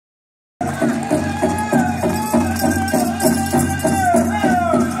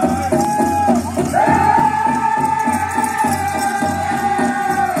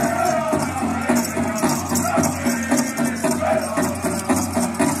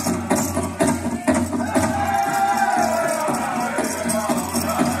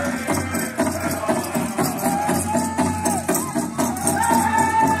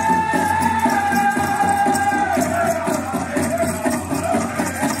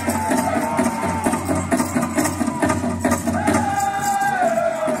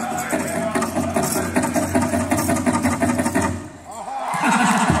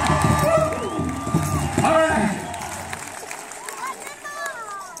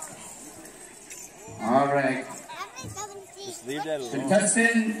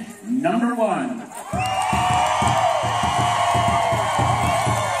Contestant number 1.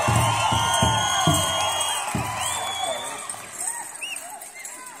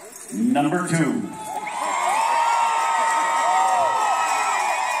 Number 2.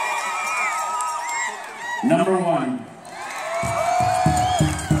 Number 1.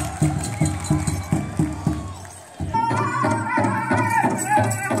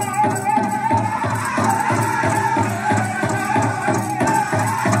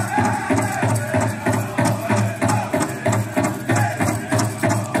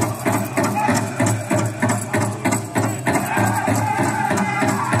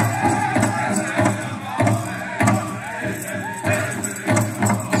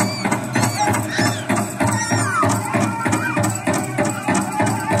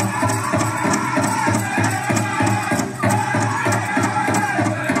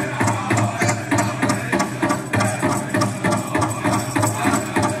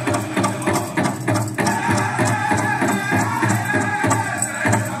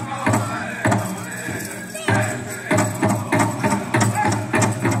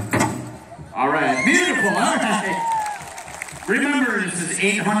 Remember, this is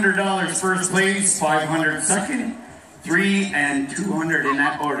 $800 first place, $500 second, $300 and $200 in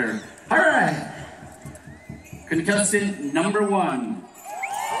that order. All right, contestant number 1.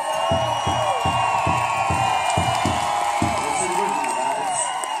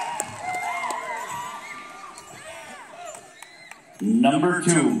 Number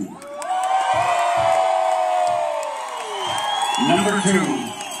 2. Number 2.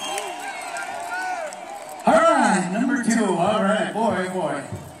 All right, number 2. All right, boy.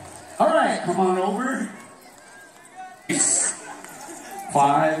 All right, come on over.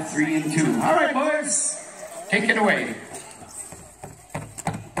 5, 3, and 2. All right, boys, take it away.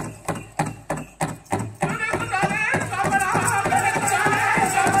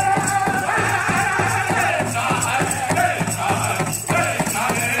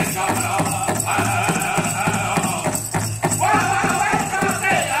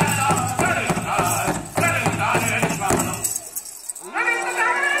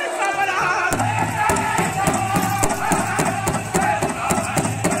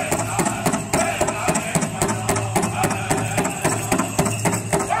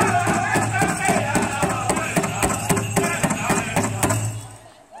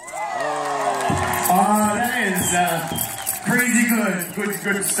 Crazy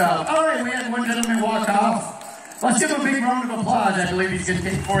good stuff. All right, we had one gentleman walk off. Let's give him a big round of applause. I believe he's going to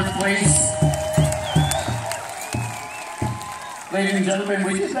take 4th place. Ladies and gentlemen,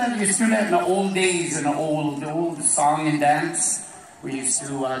 we used to do that in the old days, in the old song and dance. We used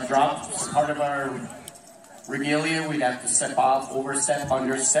to drop as part of our regalia. We'd have to step off, overstep,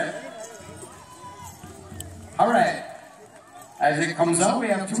 understep. All right. As it comes out, we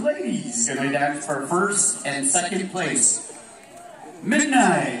have 2 ladies going to dance for 1st and 2nd place.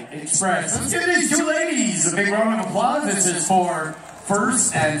 Midnight Express. Let's give these 2 ladies a big round of applause. This is for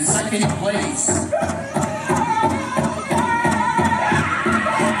 1st and 2nd place.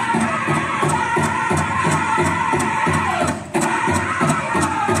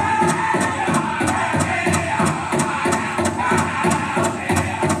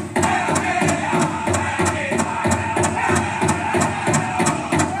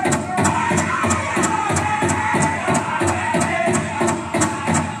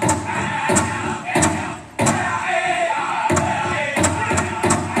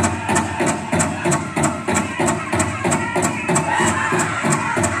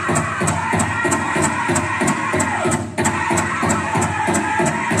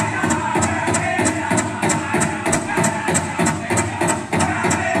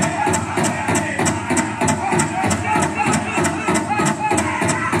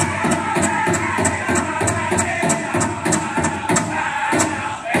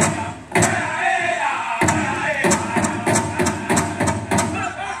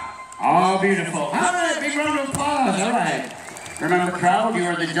 beautiful. All right, big round of applause. All right. Remember, crowd, you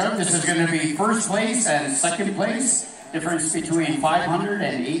are the judge. This is going to be first place and second place. Difference between $500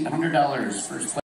 and $800. First place.